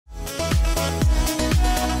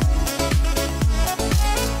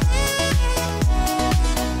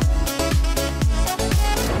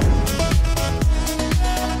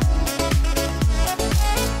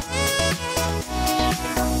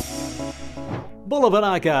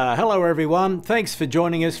Bulavanaka. Hello everyone, thanks for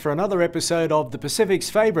joining us for another episode of the Pacific's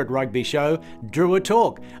favourite rugby show, Drua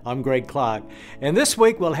Talk. I'm Greg Clark, and this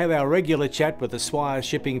week we'll have our regular chat with the Swire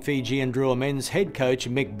Shipping Fijian Drua Men's head coach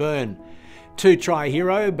Mick Byrne. Two-try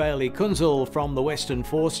hero Bayley Kuenzle from the Western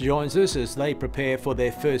Force joins us as they prepare for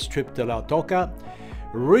their first trip to Lautoka.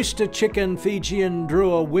 Rooster Chicken Fijian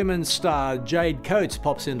Drua women's star Jade Coates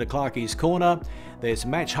pops into Clarkie's corner. There's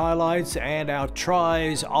match highlights and our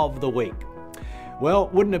tries of the week. Well,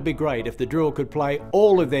 wouldn't it be great if the Drua could play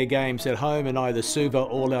all of their games at home in either Suva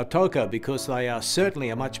or Lautoka, because they are certainly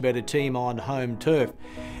a much better team on home turf.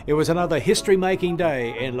 It was another history-making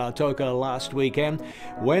day in Lautoka last weekend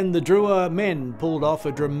when the Drua men pulled off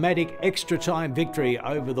a dramatic extra-time victory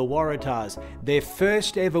over the Waratahs, their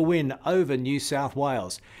first ever win over New South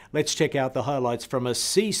Wales. Let's check out the highlights from a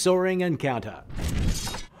seesawing encounter.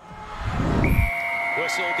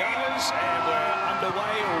 Whistle goes and we're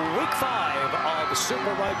underway, week 5 of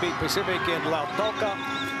Super Rugby Pacific in Lautoka.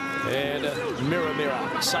 And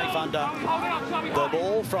Mira, safe under the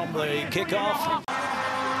ball from the kickoff.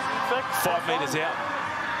 5 metres out.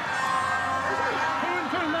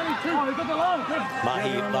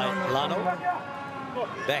 Mahi Lano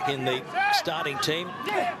back in the starting team,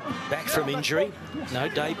 back from injury. No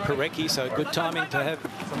Dave Parecki, so good timing to have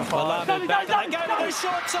Lano back. And they go to the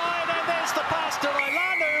short side, and there's the pass to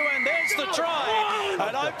Lano, and there's the try.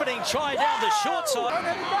 An opening try down the short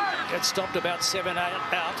side. It stopped about 7 out.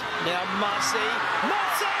 Now Masi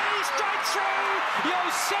straight through.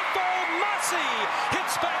 Yosefo Masi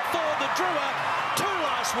hits back for the Drua. 2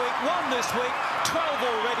 last week, 1 this week, 12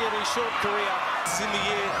 already in his short career. It's in the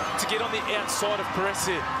air to get on the outside of Perez.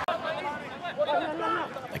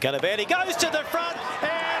 Kanavani goes to the front,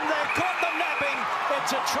 and they caught them napping.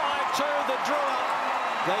 It's a try to the Drua.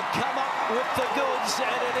 They come up with the goods,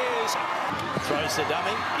 and it is. Throws the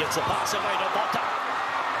dummy, gets the pass away to Vota.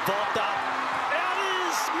 Out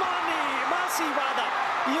is Masi rather.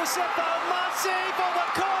 Yosefo Masi for the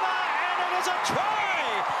corner, and it is a try.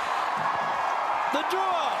 The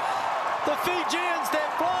Drua, the Fijians,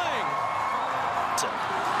 they're flying.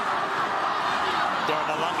 Darren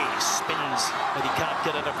Alungi spins, but he can't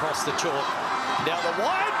get it across the chalk. Now the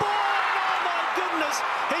wide ball, oh my goodness,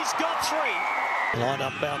 he's got 3. Line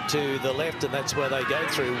up out to the left, and that's where they go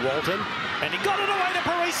through Walton. And he got it away to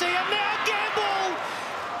Parisi, and now Gamble!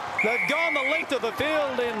 They've gone the length of the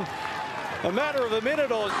field in a matter of a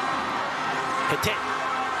minute or... Patet.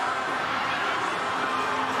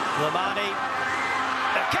 Lamani.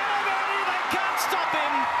 Kalavani, they can't stop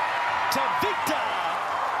him. To Victor.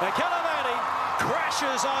 Kalavani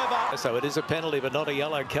crashes over. So it is a penalty, but not a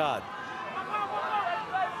yellow card.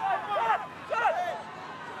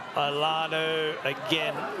 Alanu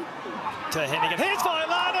again to Hennigan. Here's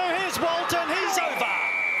Vailanu, here's Walton, he's over.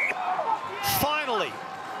 Finally,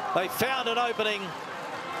 they found an opening.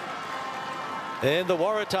 And the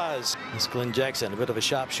Waratahs. It's Glenn Jackson, a bit of a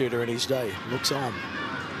sharpshooter in his day. Looks on.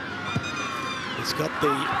 He's got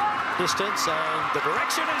the distance, and the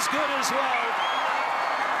direction is good as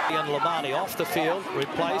well. And Lamani off the field,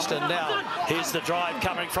 replaced, and now here's the drive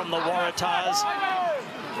coming from the Waratahs.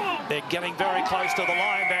 They're getting very close to the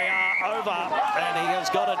line. They are over, and he has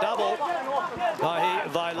got a double.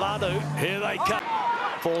 Vailanu, here they come.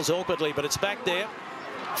 Falls awkwardly, but it's back there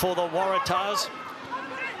for the Waratahs.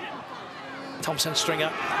 Thompson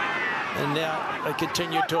stringer, and now they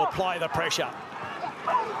continue to apply the pressure.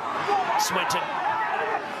 Swinton,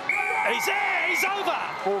 he's there, he's over.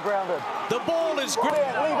 Ball grounded. The ball is good.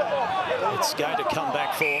 It's going to come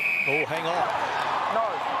back for, oh, hang on. No.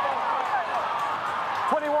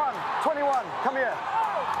 21, come here.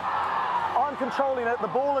 I'm controlling it, the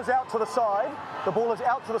ball is out to the side. The ball is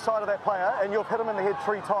out to the side of that player, and you've hit him in the head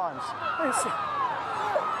 3 times.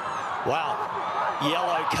 Wow,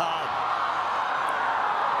 yellow card.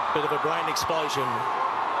 Bit of a brain explosion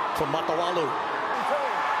from Matawalu.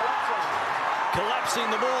 Collapsing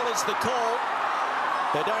the ball is the call.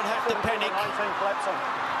 They don't have to panic.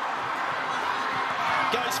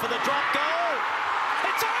 Goes for the drop goal.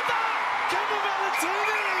 It's over!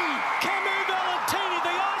 Camu Valentini,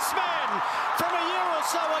 the Iceman, from a year or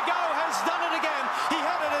so ago, has done it again. He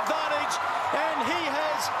had an advantage, and he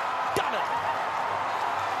has done it.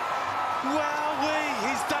 Wowee,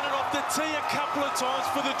 he's done it off the tee a couple of times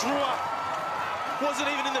for the Drua. Wasn't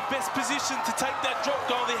even in the best position to take that drop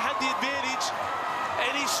goal. They had the advantage,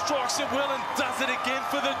 and he strikes it well and does it again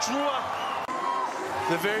for the Drua.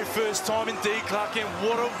 The very first time indeed, Clarkie, and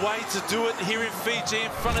what a way to do it here in Fiji in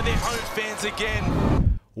front of their home fans again.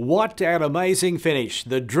 What an amazing finish.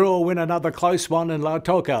 The Drua win another close one in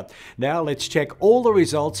Lautoka. Now let's check all the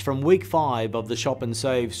results from week 5 of the Shop and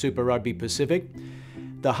Save Super Rugby Pacific.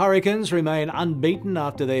 The Hurricanes remain unbeaten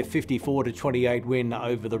after their 54-28 win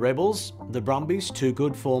over the Rebels. The Brumbies too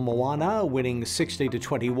good for Moana, winning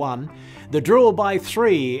 60-21. The Drua by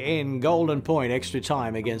 3 in Golden Point extra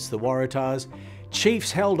time against the Waratahs.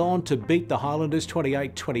 Chiefs held on to beat the Highlanders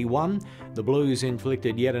 28-21. The Blues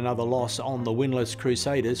inflicted yet another loss on the winless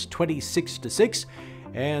Crusaders 26-6.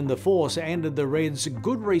 And the Force ended the Reds'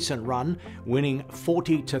 good recent run, winning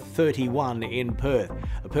 40-31 in Perth.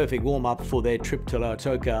 A perfect warm-up for their trip to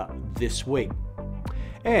Lautoka this week.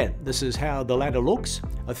 And this is how the ladder looks,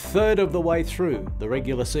 a third of the way through the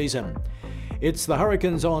regular season. It's the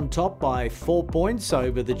Hurricanes on top by 4 points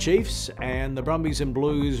over the Chiefs, and the Brumbies and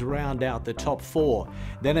Blues round out the top 4.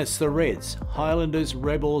 Then it's the Reds, Highlanders,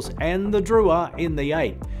 Rebels and the Drua in the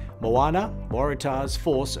 8. Moana, Waratahs,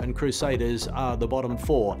 Force and Crusaders are the bottom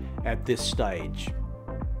 4 at this stage.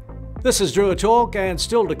 This is Drua Talk, and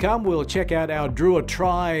still to come we'll check out our Drua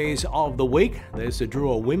tries of the week. There's the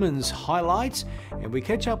Drua women's highlights, and we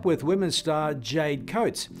catch up with women's star Jade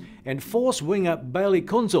Coates and Force winger Bayley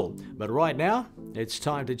Kuenzle. But right now, it's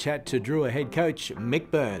time to chat to Drua head coach Mick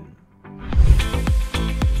Byrne.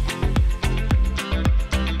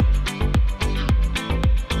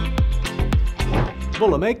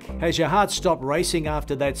 Bulla Mick, has your heart stopped racing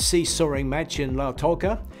after that seesawing match in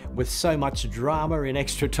Lautoka with so much drama in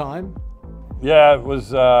extra time? Yeah, it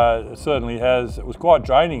was. It certainly has. It was quite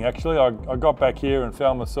draining actually. I got back here and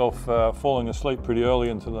found myself falling asleep pretty early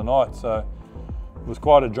into the night, so it was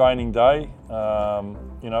quite a draining day.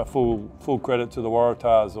 You know, full credit to the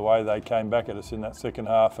Waratahs, the way they came back at us in that second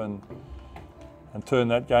half and turned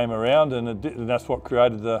that game around, and that's what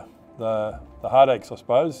created the heartaches, I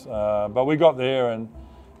suppose. But we got there, and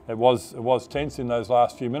it was tense in those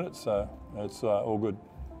last few minutes, so it's all good.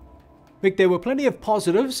 Mick, there were plenty of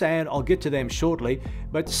positives, and I'll get to them shortly,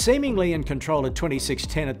 but seemingly in control at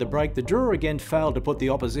 26-10 at the break, the Drua again failed to put the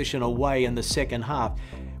opposition away in the second half.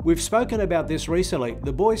 We've spoken about this recently.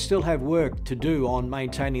 The boys still have work to do on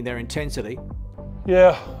maintaining their intensity.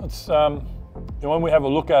 Yeah, it's when we have a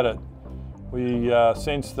look at it, we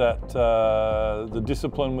sense that the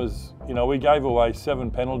discipline was, you know, we gave away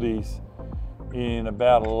 7 penalties in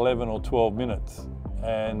about 11 or 12 minutes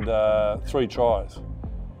and 3 tries.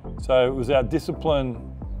 So it was our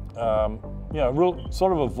discipline, you know, real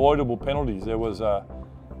sort of avoidable penalties. There was a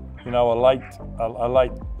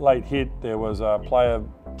late hit. There was a player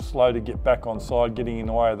slow to get back on side, getting in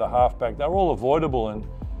the way of the halfback. They were all avoidable, and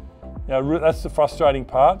you know, that's the frustrating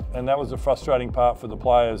part, and that was the frustrating part for the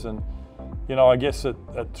players. And you know, I guess at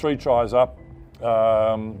 3 tries up,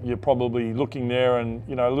 you're probably looking there, and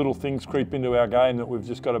you know, little things creep into our game that we've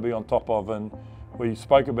just got to be on top of. And we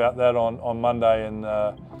spoke about that on Monday, and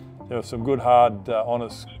there were some good, hard,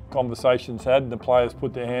 honest conversations had. And the players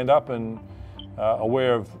put their hand up and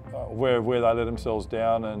aware of where they let themselves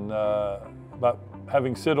down. And but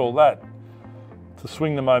having said all that, to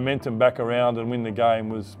swing the momentum back around and win the game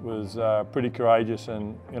was pretty courageous.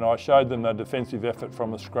 And you know, I showed them the defensive effort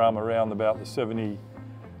from a scrum around about the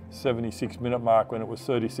 76-minute mark when it was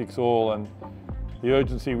 36 all, and the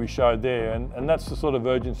urgency we showed there. And that's the sort of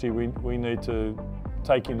urgency we need to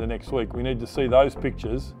take into next week. We need to see those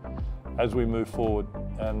pictures as we move forward,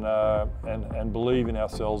 and believe in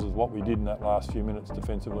ourselves as what we did in that last few minutes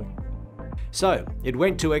defensively. So, it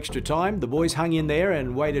went to extra time. The boys hung in there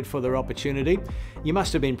and waited for their opportunity. You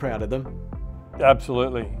must have been proud of them.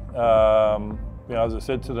 Absolutely. You know, as I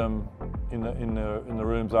said to them in the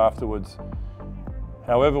rooms afterwards,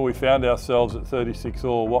 however we found ourselves at 36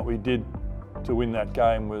 all, what we did to win that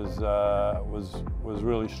game was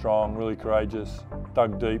really strong, really courageous,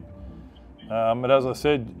 dug deep. But as I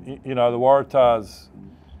said, you know, the Waratahs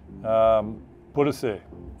put us there,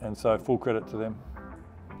 and so full credit to them.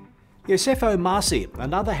 Yosefo Marcy,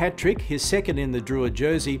 another hat-trick, his second in the Drua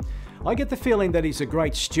jersey. I get the feeling that he's a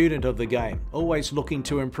great student of the game, always looking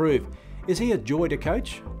to improve. Is he a joy to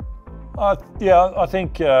coach? Yeah, I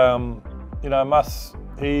think, you know,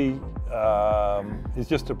 he's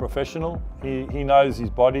just a professional. He knows his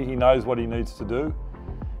body, he knows what he needs to do.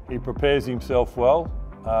 He prepares himself well,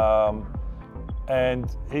 and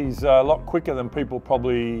he's a lot quicker than people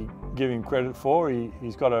probably give him credit for.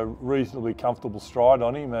 He's got a reasonably comfortable stride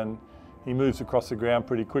on him, and he moves across the ground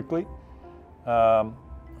pretty quickly. I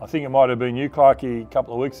think it might have been you, Clarkie, a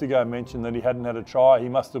couple of weeks ago mentioned that he hadn't had a try. He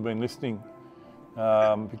must have been listening,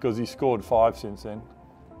 because he scored 5 since then.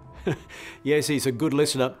 Yes, he's a good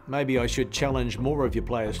listener. Maybe I should challenge more of your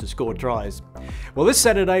players to score tries. Well, this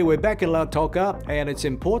Saturday we're back in Lautoka, and it's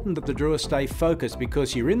important that the Drua stay focused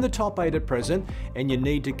because you're in the top 8 at present and you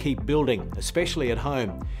need to keep building, especially at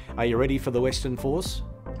home. Are you ready for the Western Force?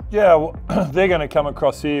 Yeah, well, they're going to come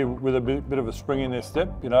across here with a bit of a spring in their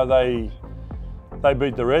step. You know, they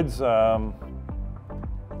beat the Reds, and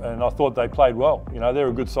I thought they played well. You know, they're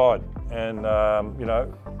a good side, and you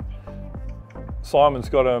know, Simon's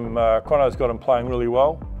got them, Crono's got them playing really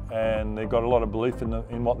well, and they've got a lot of belief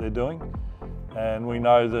in what they're doing. And we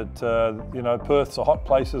know that you know, Perth's a hot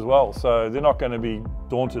place as well, so they're not going to be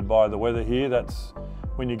daunted by the weather here. That's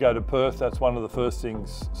when you go to Perth, that's one of the first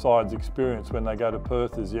things sides experience when they go to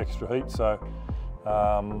Perth is the extra heat. So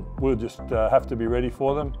we'll just have to be ready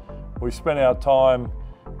for them. We spent our time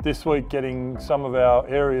this week getting some of our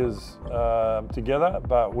areas together,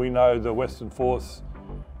 but we know the Western Force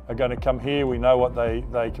are going to come here. We know what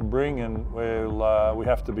they can bring, and we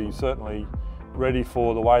have to be certainly ready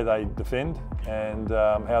for the way they defend and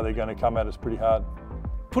how they're going to come at us pretty hard.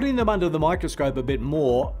 Putting them under the microscope a bit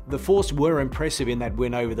more, the Force were impressive in that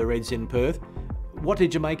win over the Reds in Perth. What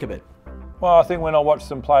did you make of it? Well, I think when I watched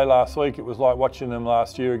them play last week, it was like watching them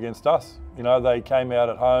last year against us. You know, they came out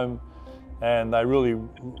at home and they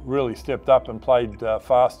really stepped up and played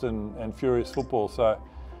fast and furious football. So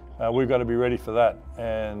we've got to be ready for that,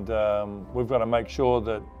 and we've got to make sure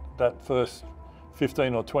that that first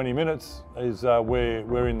 15 or 20 minutes is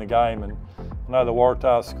we're in the game. And I know the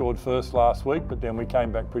Waratahs scored first last week, but then we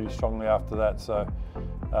came back pretty strongly after that. So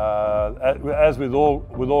as with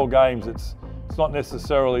all games, it's not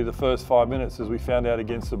necessarily the first 5 minutes, as we found out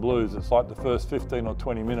against the Blues. It's like the first 15 or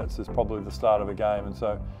 20 minutes is probably the start of a game, and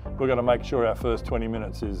so we've got to make sure our first 20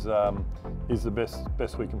 minutes is the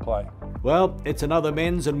best we can play. Well, it's another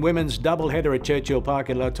men's and women's doubleheader at Churchill Park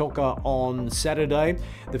in Lautoka on Saturday.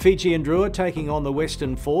 The Fijian Drua taking on the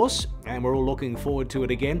Western Force, and we're all looking forward to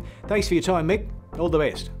it again. Thanks for your time, Mick. All the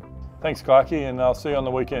best. Thanks, Clarkie, and I'll see you on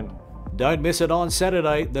the weekend. Don't miss it on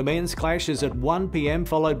Saturday. The men's clash is at 1 p.m,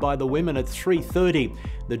 followed by the women at 3:30.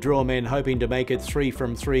 The Drua men hoping to make it 3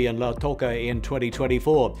 from 3 in Lautoka in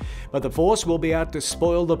 2024. But the Force will be out to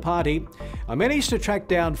spoil the party. I managed to track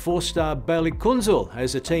down 4-star Bayley Kuenzle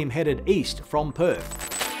as the team headed east from Perth.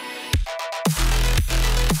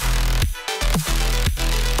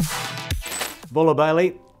 Bulla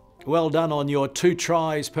Bayley, well done on your 2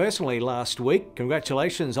 tries personally last week.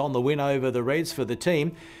 Congratulations on the win over the Reds for the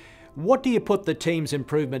team. What do you put the team's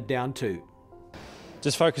improvement down to?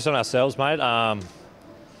 Just focus on ourselves, mate.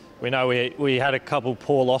 We know we had a couple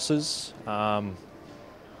poor losses,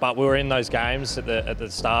 but we were in those games at the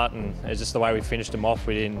start, and it's just the way we finished them off.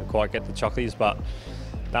 We didn't quite get the chocolates, but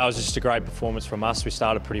that was just a great performance from us. We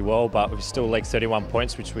started pretty well, but we still leaked 31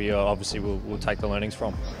 points, which we obviously will take the learnings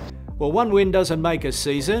from. Well, one win doesn't make a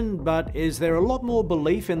season, but is there a lot more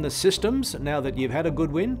belief in the systems now that you've had a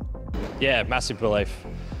good win? Yeah, massive belief.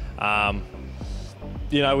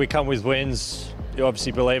 You know, we come with wins, you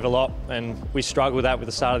obviously believe a lot, and we struggled with that with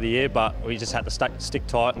the start of the year, but we just had to stick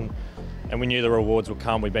tight, and we knew the rewards would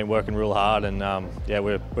come. We've been working real hard, and yeah,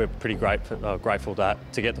 we're pretty grateful to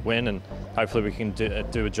get the win, and hopefully we can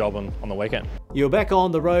do a job on the weekend. You're back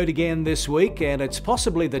on the road again this week, and it's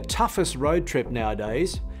possibly the toughest road trip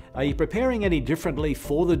nowadays. Are you preparing any differently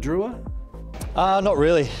for the Drua? Not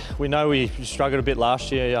really. We know we struggled a bit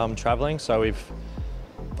last year travelling, so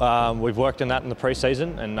we've worked on that in the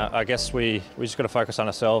pre-season, and I guess we just got to focus on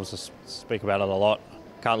ourselves. Just speak about it a lot.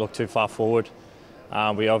 Can't look too far forward.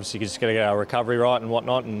 We obviously just got to get our recovery right and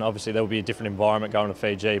whatnot, and obviously there will be a different environment going to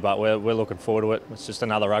Fiji, but we're looking forward to it. It's just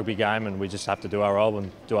another rugby game, and we just have to do our role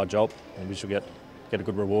and do our job, and we should get a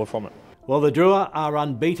good reward from it. Well, the Drua are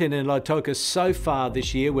unbeaten in Lautoka so far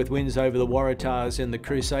this year with wins over the Waratahs and the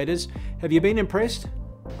Crusaders. Have you been impressed?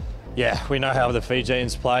 Yeah, we know how the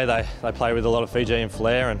Fijians play. They play with a lot of Fijian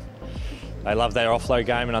flair, and they love their offload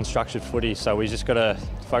game and unstructured footy. So we just got to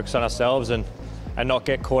focus on ourselves and not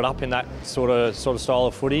get caught up in that sort of style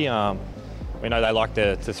of footy. We know they like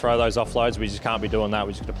to throw those offloads. We just can't be doing that.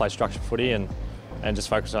 We just got to play structured footy and just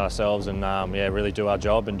focus on ourselves and yeah, really do our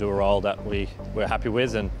job and do a role that we're happy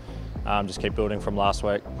with, and just keep building from last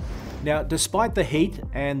week. Now, despite the heat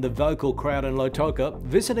and the vocal crowd in Lautoka,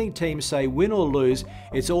 visiting teams say win or lose,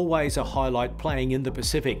 it's always a highlight playing in the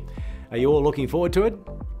Pacific. Are you all looking forward to it?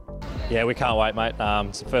 Yeah, we can't wait, mate.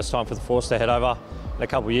 It's the first time for the Force to head over in a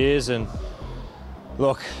couple of years, and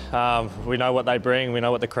look, we know what they bring, we know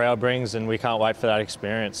what the crowd brings, and we can't wait for that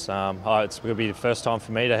experience. It's going to be the first time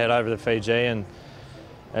for me to head over to Fiji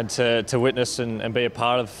and to witness and be a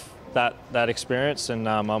part of that experience, and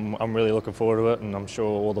I'm really looking forward to it, and I'm sure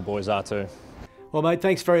all the boys are too. Well, mate,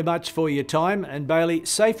 thanks very much for your time. And Bayley,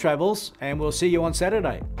 safe travels, and we'll see you on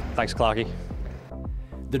Saturday. Thanks, Clarkie.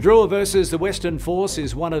 The Drua versus the Western Force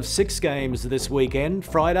is one of 6 games this weekend.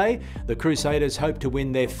 Friday, the Crusaders hope to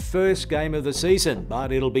win their first game of the season,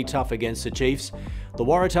 but it'll be tough against the Chiefs. The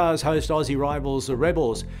Waratahs host Aussie rivals the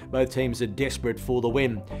Rebels. Both teams are desperate for the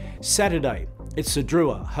win. Saturday, it's the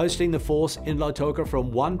Drua hosting the Force in Lautoka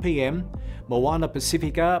from 1 p.m. Moana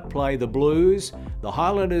Pacifica play the Blues. The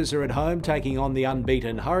Highlanders are at home taking on the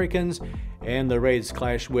unbeaten Hurricanes. And the Reds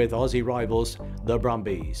clash with Aussie rivals, the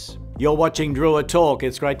Brumbies. You're watching Drua Talk.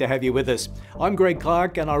 It's great to have you with us. I'm Greg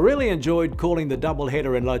Clark, and I really enjoyed calling the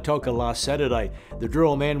doubleheader in Lautoka last Saturday. The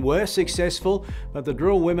Drua men were successful, but the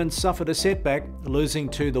Drua women suffered a setback, losing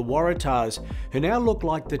to the Waratahs, who now look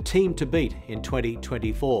like the team to beat in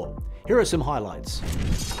 2024. Here are some highlights.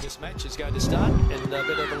 This match is going to start in a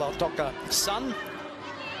bit of the Lautoka sun.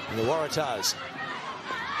 And the Waratahs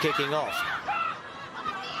kicking off.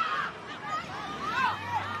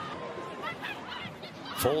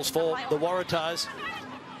 Falls for the Waratahs.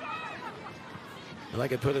 They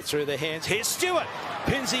can put it through their hands. Here's Stewart.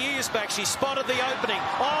 Pins the ears back. She spotted the opening.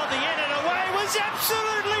 Oh, the in and away was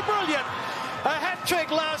absolutely brilliant. A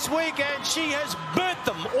hat-trick last week, and she has burnt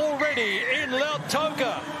them already in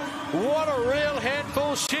Lautoka. What a real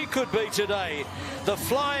handful she could be today. The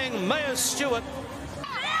flying Maya Stewart.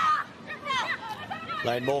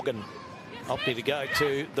 Lane Morgan opting to go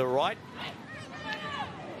to the right.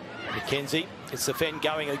 McKenzie, it's the Fen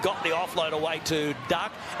going, who got the offload away to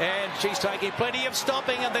Duck, and she's taking plenty of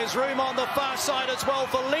stopping, and there's room on the far side as well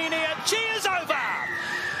for Leaney, and she is over!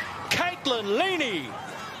 Caitlin Leaney,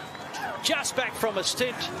 just back from a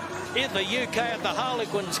stint in the UK at the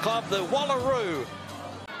Harlequins Club, the Wallaroo.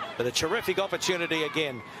 But a terrific opportunity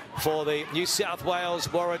again for the New South Wales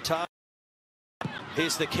Waratahs.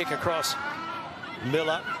 Here's the kick across.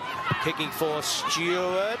 Miller kicking for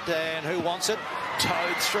Stewart, and who wants it?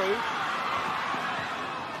 Towed through.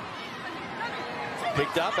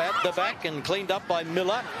 Picked up at the back and cleaned up by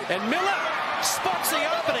Miller. And Miller spots the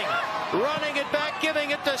opening. Running it back,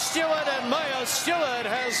 giving it to Stewart, and Maya Stewart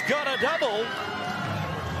has got a double.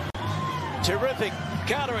 Terrific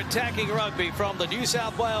counter-attacking rugby from the New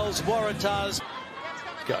South Wales Waratahs.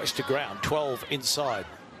 Goes to ground, 12 inside.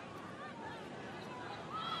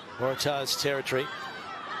 Waratahs territory.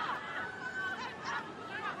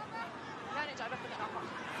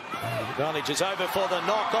 Advantage is over for the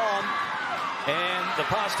knock-on, and the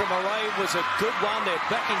pass from Array was a good one. They're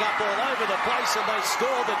backing up all over the place, and they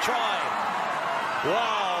score the try.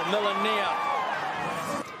 Wow, Millenia.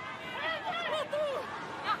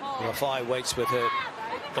 Lafai waits with her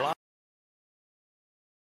glass.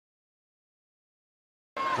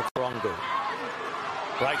 Karongo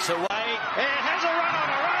breaks away and has a run on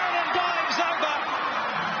her own and dives over.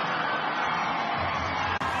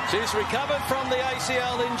 She's recovered from the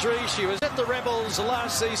ACL injury. She was at the Rebels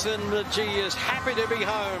last season, but she is happy to be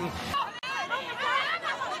home.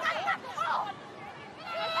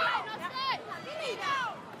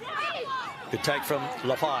 Good take from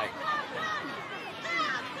Lafai.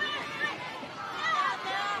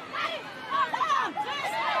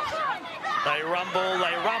 They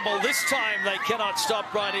rumble. This time they cannot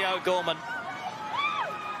stop Bridie O'Gorman.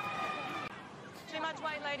 Too much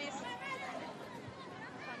weight, ladies.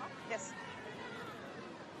 Yes.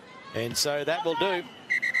 And so that will do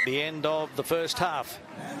the end of the first half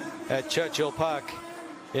at Churchill Park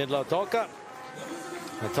in Lautoka.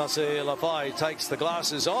 Natase Lafai takes the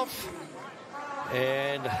glasses off,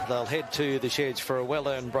 and they'll head to the sheds for a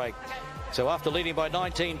well-earned break. So after leading by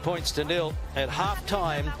 19 points to 0 at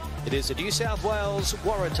half-time, it is the New South Wales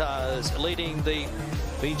Waratahs leading the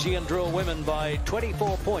Fijian Drua women by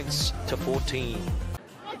 24 points to 14.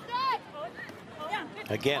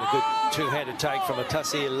 Again, a good two-handed take from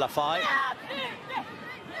Atasi Lafai.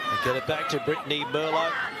 They get it back to Brittany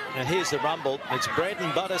Merlot. And here's the rumble. It's bread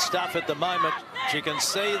and butter stuff at the moment. She can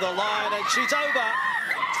see the line, and she's over.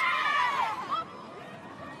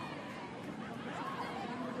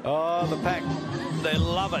 Oh, the pack, they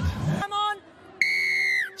love it. Come on.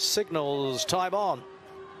 Signals time on.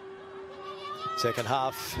 Second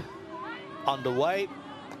half underway.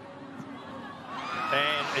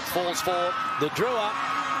 And it falls for the Drua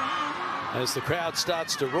as the crowd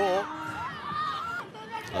starts to roar.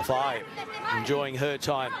 Lafai enjoying her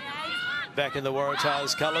time back in the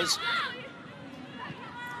Waratahs colours.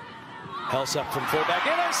 Helps up from fullback,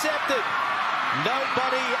 intercepted.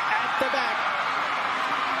 Nobody at the back.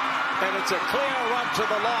 And it's a clear run to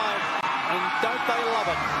the line, and don't they love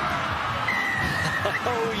it?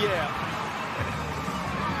 Oh, yeah.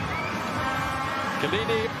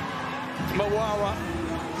 Kanini Mawara.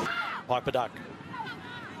 Piper Duck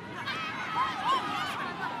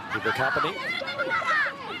with the company.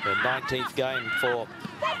 The 19th game for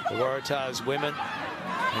the Waratahs women.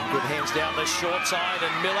 And good hands down the short side,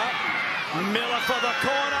 and Miller for the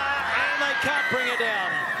corner, and they can't bring it down.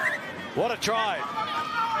 What a try.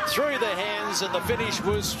 Through the hands, and the finish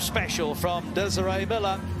was special from Desiree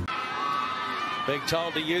Miller. Being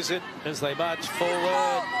told to use it as they march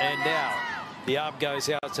forward, and now the arm goes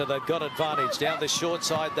out, so they've got advantage. Down the short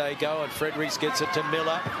side they go, and Fredericks gets it to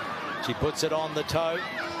Miller. She puts it on the toe,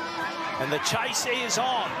 and the chase is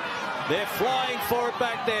on. They're flying for it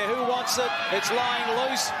back there. Who wants it? It's lying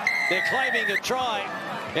loose. They're claiming a try,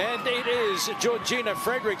 and it is Georgina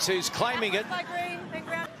Fredericks who's claiming it.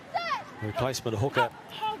 Replacement hooker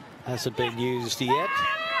hasn't been used yet.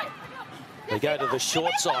 They go to the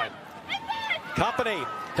short side. Company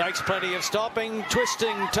takes plenty of stopping,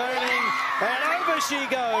 twisting, turning, and over she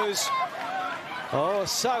goes. Oh,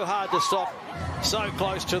 so hard to stop, so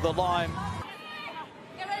close to the line.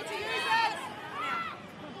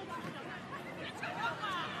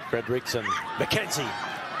 Fredericks and McKenzie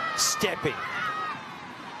stepping.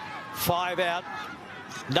 5 out,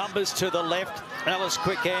 numbers to the left. Alice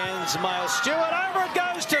quick hands, Miles Stewart, over it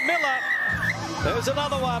goes to Miller. There's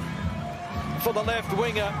another one for the left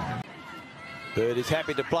winger. Bird is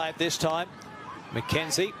happy to play it this time.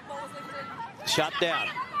 McKenzie shut down.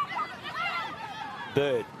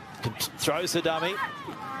 Bird throws the dummy.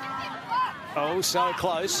 Oh, so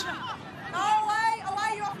close.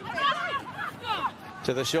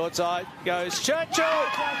 To the short side goes Churchill,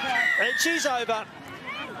 and she's over.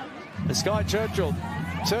 The Sky Churchill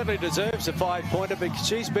certainly deserves a 5-pointer because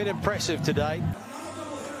she's been impressive today.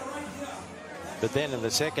 But then in the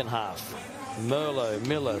second half, Merlot,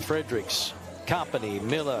 Miller, Fredericks, Company,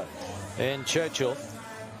 Miller and Churchill.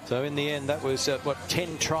 So in the end, that was,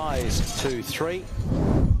 10 tries to 3.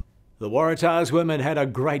 The Waratahs women had a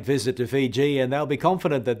great visit to Fiji, and they'll be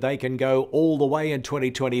confident that they can go all the way in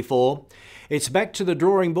 2024. It's back to the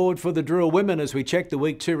drawing board for the Drua women as we check the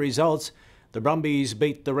Week 2 results. The Brumbies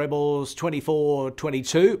beat the Rebels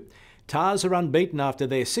 24-22. Tars are unbeaten after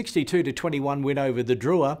their 62-21 win over the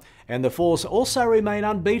Drua, and the Force also remain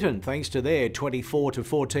unbeaten thanks to their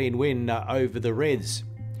 24-14 win over the Reds.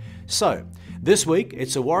 So, this week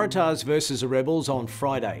it's the Waratahs versus the Rebels on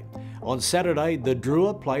Friday. On Saturday, the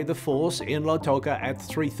Drua play the Force in Lautoka at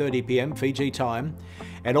 3:30 p.m. Fiji time.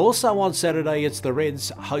 And also on Saturday, it's the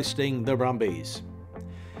Reds hosting the Brumbies.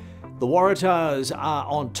 The Waratahs are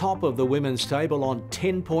on top of the women's table on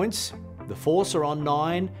 10 points. The Force are on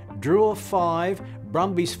 9, Drua 5,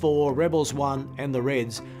 Brumbies 4, Rebels 1, and the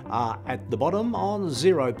Reds are at the bottom on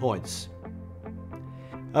 0 points.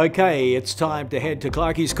 Okay, it's time to head to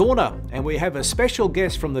Clarkie's Corner, and we have a special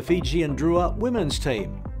guest from the Fijian Drua women's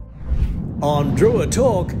team. On Drua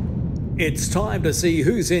Talk, it's time to see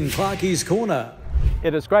who's in Clarkie's Corner.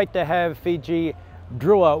 It is great to have Fiji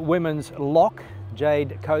Drua women's lock,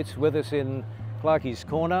 Jade Coates, with us in Clarkie's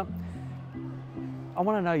Corner. I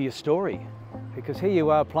want to know your story, because here you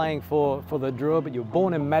are playing for the Drua, but you were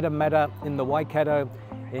born in Matamata in the Waikato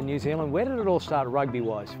in New Zealand. Where did it all start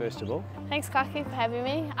rugby-wise, first of all? Thanks, Clarkie, for having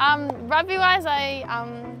me. Rugby-wise, I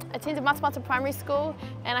attended Matamata Primary School,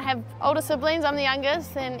 and I have older siblings. I'm the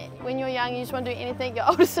youngest, and when you're young, you just want to do anything your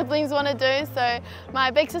older siblings want to do. So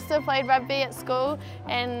my big sister played rugby at school,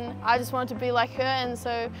 and I just wanted to be like her. And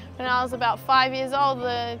so when I was about 5 years old,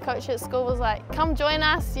 the coach at school was like, "Come join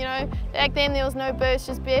us." You know, back then there was no boots,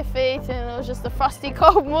 just bare feet, and it was just the frosty,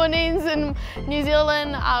 cold mornings in New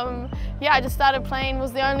Zealand. Yeah, I just started playing.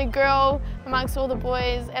 Was the only girl amongst all the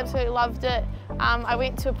boys. Absolutely loved it. I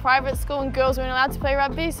went to a private school and girls weren't allowed to play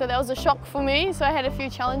rugby, so that was a shock for me. So I had a few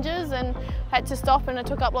challenges and had to stop, and I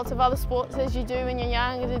took up lots of other sports as you do when you're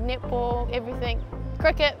young. I did netball, everything,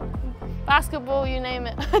 cricket, basketball, you name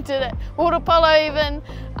it. I did it, water polo even.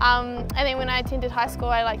 And then when I attended high school,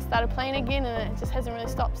 I started playing again, and it just hasn't really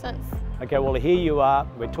stopped since. Okay, well here you are.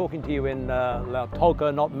 We're talking to you in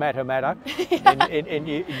Lautoka, not Matamata, in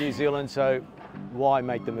New Zealand. So why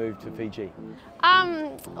make the move to Fiji?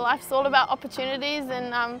 Life's all about opportunities,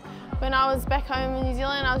 and when I was back home in New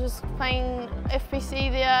Zealand, I was just playing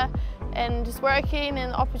FPC there and just working,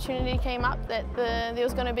 and the opportunity came up that there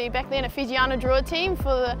was going to be back then a Fijiana Drua team for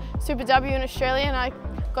the Super W in Australia, and I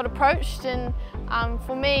got approached. And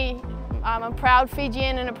for me, I'm a proud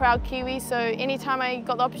Fijian and a proud Kiwi, so anytime I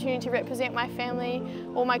got the opportunity to represent my family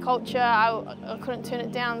or my culture, I couldn't turn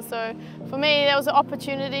it down. So for me, that was an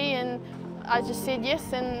opportunity, and I just said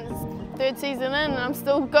yes, and it's third season in, and I'm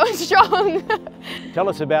still going strong. Tell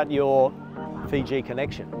us about your Fiji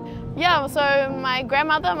connection. Yeah, so my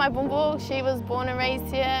grandmother, my bumbu, she was born and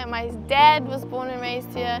raised here. My dad was born and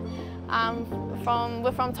raised here.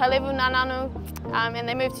 we're from Tailevu, Nananu, and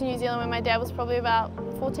they moved to New Zealand when my dad was probably about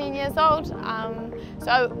 14 years old.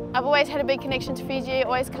 So I've always had a big connection to Fiji,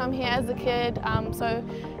 always come here as a kid.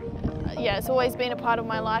 Yeah, it's always been a part of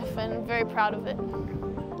my life and very proud of it.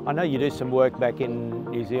 I know you do some work back in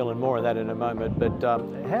New Zealand, more of that in a moment, but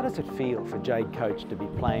how does it feel for Jade Coates to be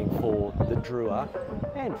playing for the Drua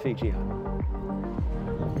and Fijian?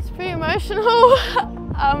 It's pretty emotional.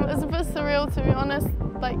 It's a bit surreal, to be honest.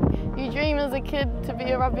 Like, you dream as a kid to be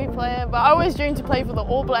a rugby player, but I always dreamed to play for the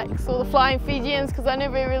All Blacks or the Flying Fijians because I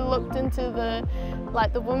never really looked into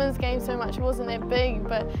the women's game so much. It wasn't that big,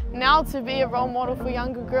 but now to be a role model for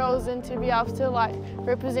younger girls and to be able to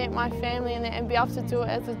represent my family and be able to do it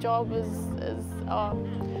as a job is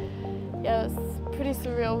yeah, it's pretty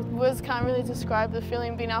surreal. Words can't really describe the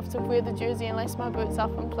feeling being able to wear the jersey and lace my boots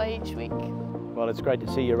up and play each week. Well, it's great to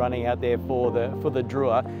see you running out there for the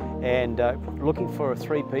Drua and looking for a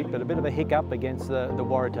three-peat, but a bit of a hiccup against the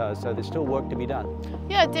Waratahs, so there's still work to be done.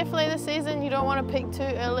 Yeah, definitely this season you don't want to peak too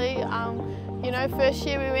early. You know, first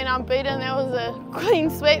year we went unbeaten, that was a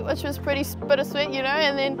clean sweep, which was pretty bittersweet, you know,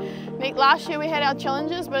 and then last year we had our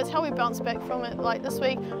challenges, but it's how we bounced back from it. Like this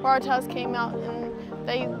week, Waratahs came out and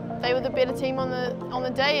they were the better team on the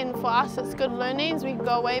day, and for us it's good learnings. We can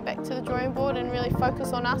go away back to the drawing board and really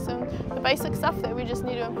focus on us and the basic stuff that we just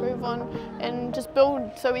need to improve on and just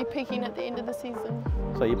build so we're peaking at the end of the season.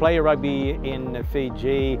 So you play your rugby in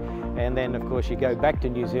Fiji and then of course you go back to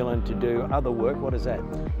New Zealand to do other work. What is that?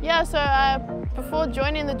 Yeah, so before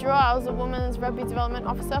joining the Drua, I was a Women's Rugby Development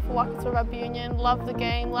Officer for Waikato Rugby Union. Love the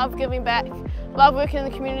game, love giving back, love working in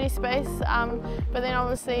the community space, but then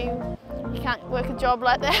obviously you can't work a job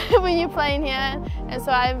like that when you're playing here, and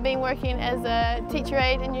so I've been working as a teacher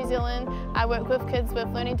aide in New Zealand. I work with kids with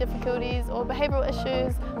learning difficulties or behavioural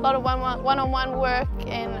issues, a lot of one-on-one work,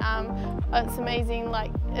 and it's amazing.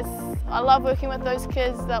 I love working with those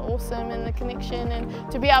kids. They're awesome, and the connection,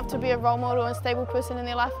 and to be able to be a role model and stable person in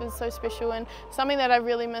their life is so special and something that I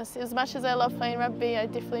really miss. As much as I love playing rugby, I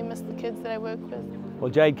definitely miss the kids that I work with. Well,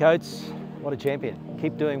 Jade Coates, what a champion.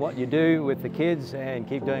 Keep doing what you do with the kids and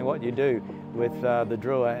keep doing what you do with the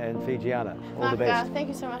Drua and Fijiana. All the best. Thank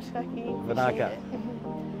you so much, Clarkie. Vanaka.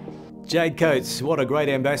 Jade Coates, what a great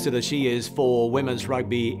ambassador she is for women's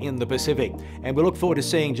rugby in the Pacific. And we look forward to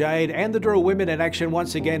seeing Jade and the Drua women in action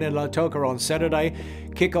once again in Lautoka on Saturday.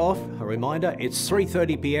 Kick-off, a reminder, it's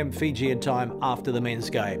 3:30 p.m. Fijian time after the men's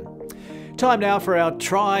game. Time now for our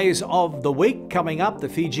tries of the week. Coming up, the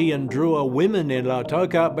Fijian Drua women in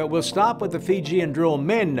Lautoka, but we'll start with the Fijian Drua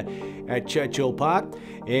men at Churchill Park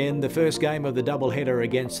in the first game of the doubleheader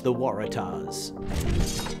against the Waratahs.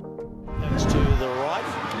 Next to the right,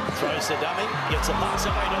 throws the dummy, gets a pass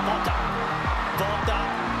away to Vota. Vota,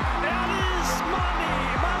 out is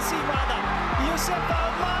Masi rather. Yusufa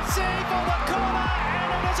Masi for the corner, and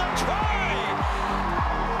it is a try!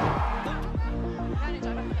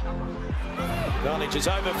 Advantage is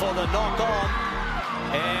over for the knock-on,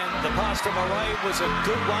 and the pass from Array was a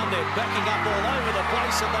good one. They're backing up all over the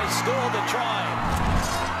place, and they score the try.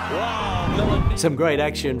 Wow, Millen. Some great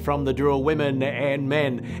action from the Drua women and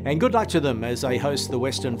men, and good luck to them as they host the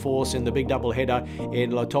Western Force in the big doubleheader in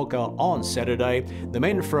Lautoka on Saturday. The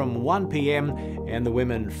men from 1 p.m. and the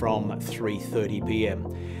women from 3:30 p.m.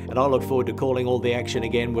 And I look forward to calling all the action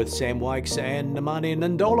again with Sam Wykes and Namani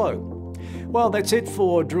Nandolo. Well, that's it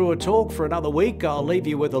for Drua Talk for another week. I'll leave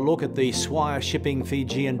you with a look at the Swire Shipping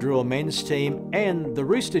Fijian Drua men's team and the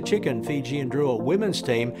Rooster Chicken Fijian Drua women's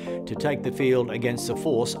team to take the field against the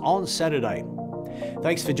Force on Saturday.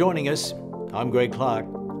 Thanks for joining us. I'm Greg Clark.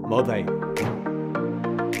 Mote.